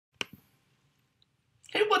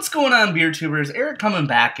What's going on, beer tubers? Eric coming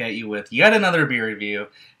back at you with yet another beer review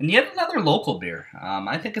and yet another local beer.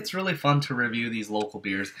 I think it's really fun to review these local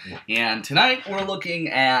beers, and tonight we're looking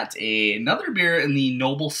at another beer in the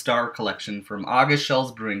Noble Star collection from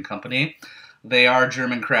Schell's Brewing Company. They are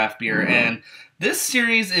German craft beer, and this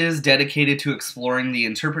series is dedicated to exploring the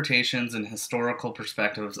interpretations and historical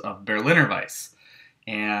perspectives of Berliner Weiss.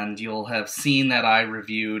 And you'll have seen that I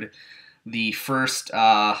reviewed the first,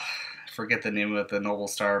 forget the name of it, the Noble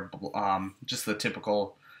Star, just the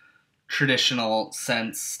typical traditional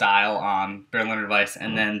sense style on Berliner Weiss,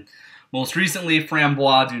 and then most recently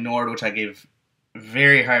Framboise du Nord, which I gave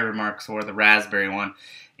very high remarks for, the raspberry one.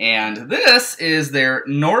 And this is their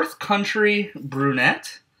North Country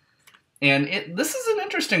Brunette. And this is an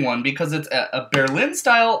interesting one because it's a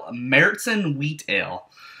Berlin-style Märzen wheat ale.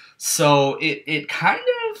 So it kind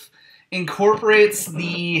of incorporates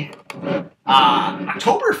the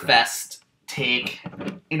Oktoberfest take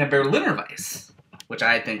in a Berliner Weiss, which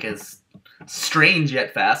I think is strange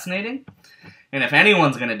yet fascinating. And if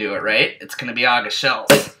anyone's going to do it right, it's going to be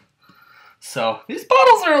Schell's. So these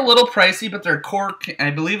bottles are a little pricey, but they're corked.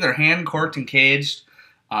 I believe they're hand corked and caged.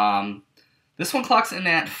 This one clocks in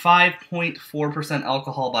at 5.4%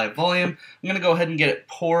 alcohol by volume. I'm going to go ahead and get it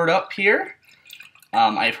poured up here.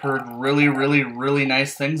 I've heard really, really, really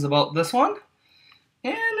nice things about this one.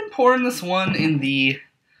 And I'm pouring this one in the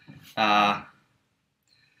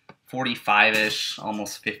 45-ish,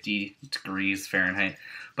 almost 50 degrees Fahrenheit.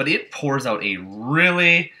 But it pours out a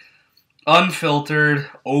really unfiltered,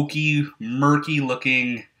 oaky,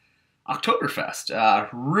 murky-looking Oktoberfest.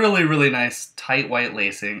 Really, really nice, tight white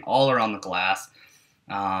lacing all around the glass.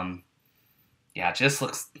 Yeah, it just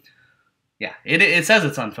looks... Yeah, it says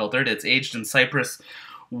it's unfiltered. It's aged in Cypress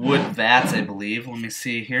wood vats, I believe. Let me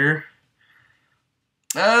see here.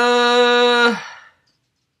 Yeah,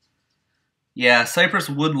 Cypress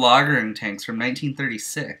wood lagering tanks from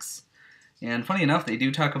 1936. And funny enough, they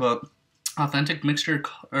do talk about authentic mixture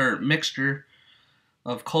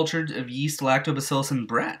of cultured of yeast, lactobacillus, and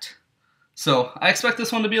Brett. So I expect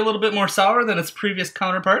this one to be a little bit more sour than its previous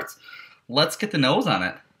counterparts. Let's get the nose on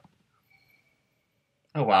it.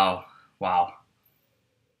 Oh, wow. Wow.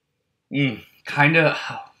 Kind of,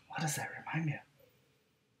 what does that remind me of?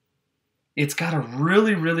 It's got a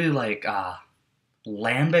really, really, like,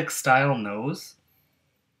 lambic style nose.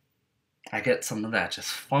 I get some of that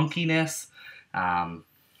just funkiness.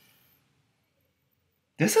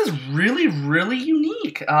 This is really, really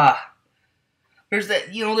unique. There's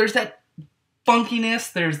that, there's that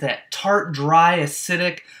funkiness. There's that tart, dry,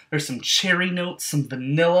 acidic. There's some cherry notes, some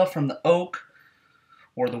vanilla from the oak.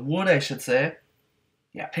 Or the wood, I should say.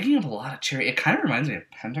 Yeah, picking up a lot of cherry. It kind of reminds me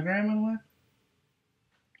of Pentagram in a way.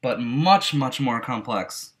 But much, much more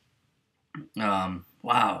complex.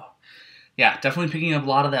 Wow. Yeah, definitely picking up a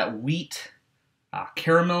lot of that wheat,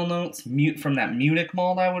 caramel notes, from that Munich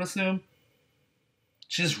malt, I would assume.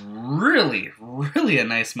 Just really, really a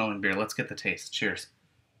nice smelling beer. Let's get the taste. Cheers.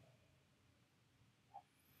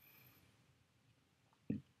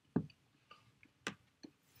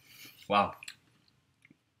 Wow.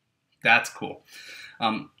 That's cool.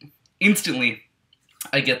 Instantly,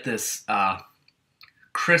 I get this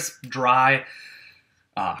crisp, dry,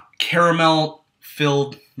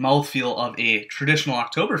 caramel-filled mouthfeel of a traditional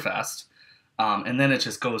Oktoberfest, and then it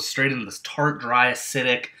just goes straight into this tart, dry,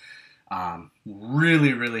 acidic,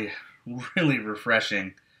 really, really, really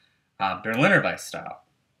refreshing Berliner Weiss style.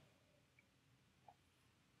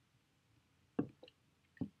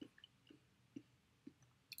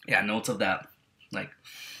 Yeah, notes of that, like,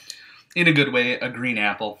 in a good way, a green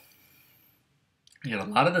apple. You get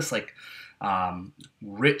a lot of this, like,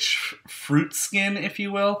 rich fruit skin, if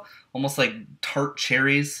you will. Almost like tart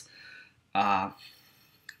cherries. Yeah,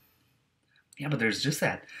 but there's just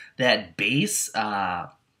that base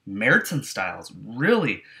Märzen styles.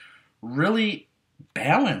 Really, really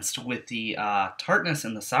balanced with the tartness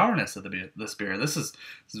and the sourness of this beer. This is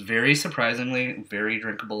very surprisingly very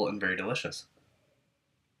drinkable and very delicious.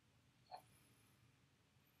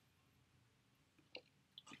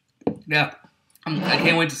 Yeah, I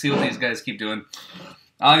can't wait to see what these guys keep doing.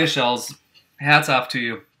 Schell's, hats off to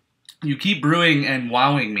you. You keep brewing and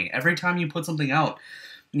wowing me. Every time you put something out,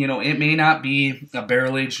 it may not be a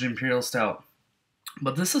barrel-aged Imperial Stout,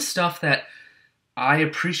 but this is stuff that I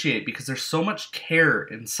appreciate because there's so much care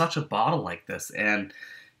in such a bottle like this, and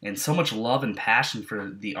so much love and passion for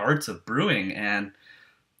the arts of brewing, and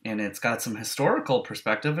it's got some historical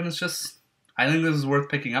perspective, and it's just, I think this is worth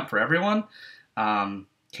picking up for everyone.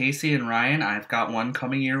 Casey and Ryan, I've got one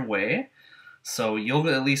coming your way. So you'll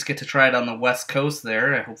at least get to try it on the West Coast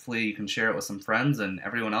there. Hopefully you can share it with some friends and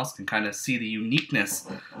everyone else can kind of see the uniqueness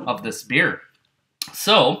of this beer.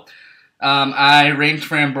 So I ranked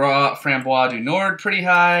Framboise du Nord pretty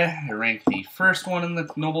high. I ranked the first one in the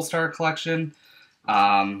Noble Star collection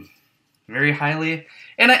very highly.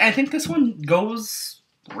 And I think this one goes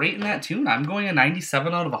right in that tune. I'm going a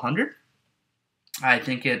 97 out of 100. I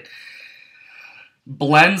think it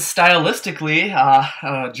blends stylistically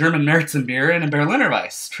German Märzenbier and a Berliner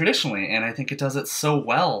Weiss traditionally, and I think it does it so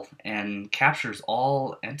well and captures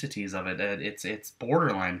all entities of it. It's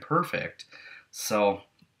borderline perfect. So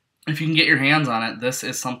if you can get your hands on it, this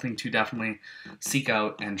is something to definitely seek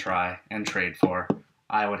out and try and trade for.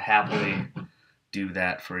 I would happily do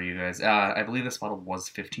that for you guys. I believe this bottle was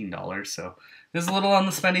 $15, so this is a little on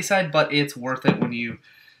the spendy side, but it's worth it when you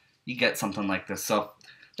get something like this. So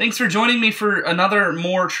thanks for joining me for another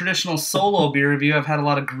more traditional solo beer review. I've had a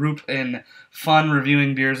lot of group and fun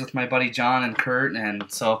reviewing beers with my buddy John and Kurt, and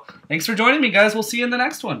so thanks for joining me, guys. We'll see you in the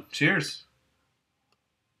next one. Cheers.